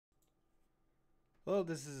Hello,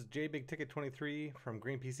 this is JBigTicket23 from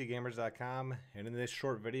GreenPCGamers.com, and in this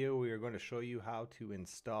short video we are going to show you how to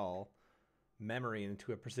install memory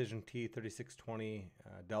into a Precision T3620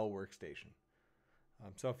 Dell Workstation.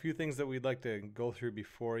 So a few things that we'd like to go through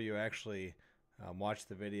before you actually watch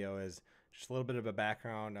the video is just a little bit of a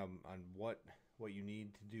background on what you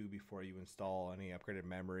need to do before you install any upgraded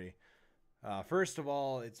memory. First of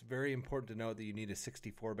all, it's very important to note that you need a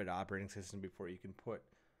 64-bit operating system before you can put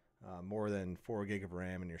more than 4 gig of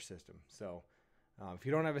RAM in your system. So if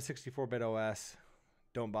you don't have a 64-bit OS,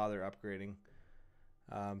 don't bother upgrading.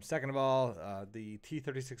 Second of all, the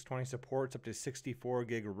T3620 supports up to 64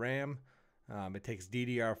 gig of RAM. It takes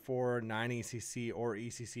DDR4, Non-ECC, or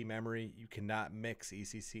ECC memory. You cannot mix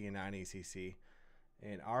ECC and Non-ECC.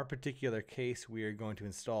 In our particular case, we are going to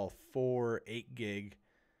install 4 8 gig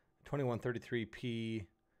 2133p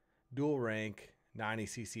dual rank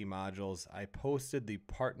Non-ECC modules. I posted the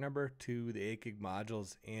part number to the 8 gig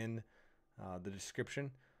modules in the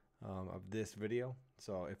description of this video.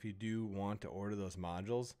 So if you do want to order those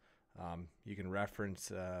modules, you can reference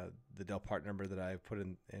the Dell part number that I put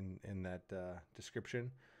in that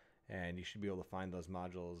description, and you should be able to find those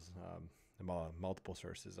modules in multiple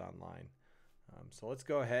sources online. So let's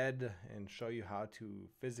go ahead and show you how to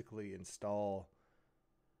physically install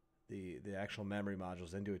the actual memory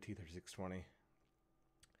modules into a T3620.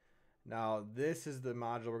 Now this is the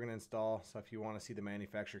module we're going to install, so if you want to see the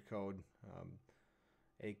manufacturer code,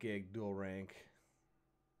 8 gig dual rank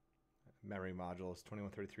memory modules,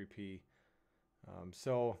 2133p.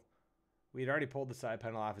 So we'd already pulled the side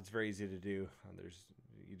panel off. It's very easy to do.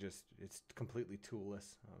 It's completely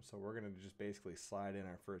toolless. So we're going to just basically slide in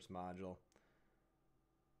our first module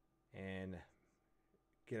and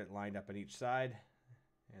get it lined up on each side,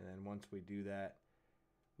 and then once we do that,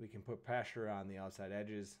 we can put pressure on the outside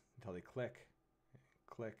edges until they click,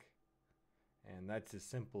 and that's as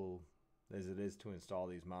simple as it is to install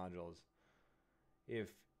these modules.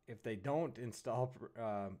 If they don't install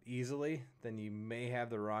easily, then you may have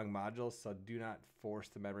the wrong modules, so do not force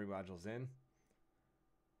the memory modules in.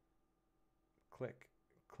 Click.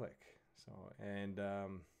 So, and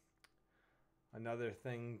another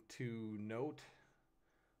thing to note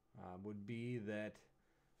would be that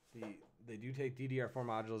they do take DDR4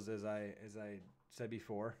 modules, as I said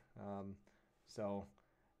before. So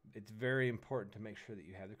it's very important to make sure that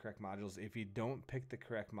you have the correct modules. If you don't pick the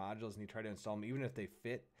correct modules and you try to install them, even if they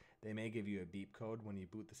fit, they may give you a beep code when you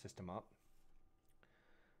boot the system up.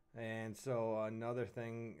 And so another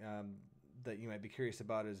thing that you might be curious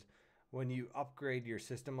about is when you upgrade your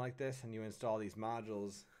system like this and you install these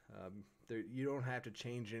modules, you don't have to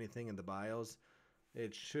change anything in the BIOS.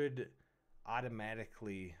 It should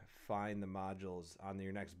automatically find the modules on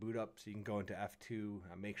your next boot up, so you can go into F2,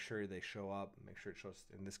 make sure they show up, make sure it shows,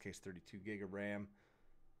 in this case, 32 gig of RAM,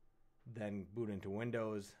 then boot into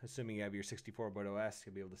Windows. Assuming you have your 64-bit OS,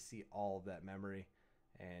 you'll be able to see all of that memory,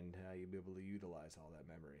 and you'll be able to utilize all that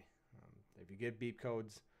memory. If you get beep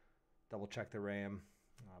codes, double check the RAM,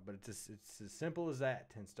 but it's as simple as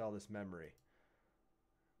that to install this memory.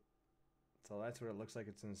 So that's what it looks like.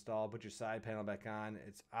 It's installed. Put your side panel back on.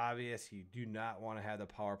 It's obvious you do not want to have the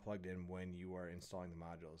power plugged in when you are installing the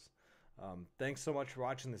modules. Thanks so much for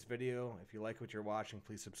watching this video. If you like what you're watching,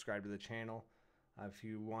 please subscribe to the channel. If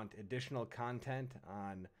you want additional content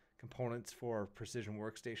on components for Precision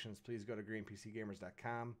Workstations, please go to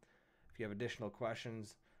GreenPCGamers.com. If you have additional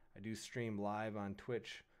questions, I do stream live on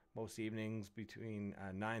Twitch most evenings between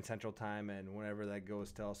 9 Central Time and whenever that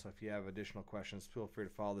goes till. So if you have additional questions, feel free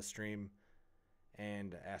to follow the stream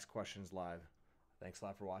and ask questions live. Thanks a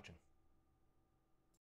lot for watching.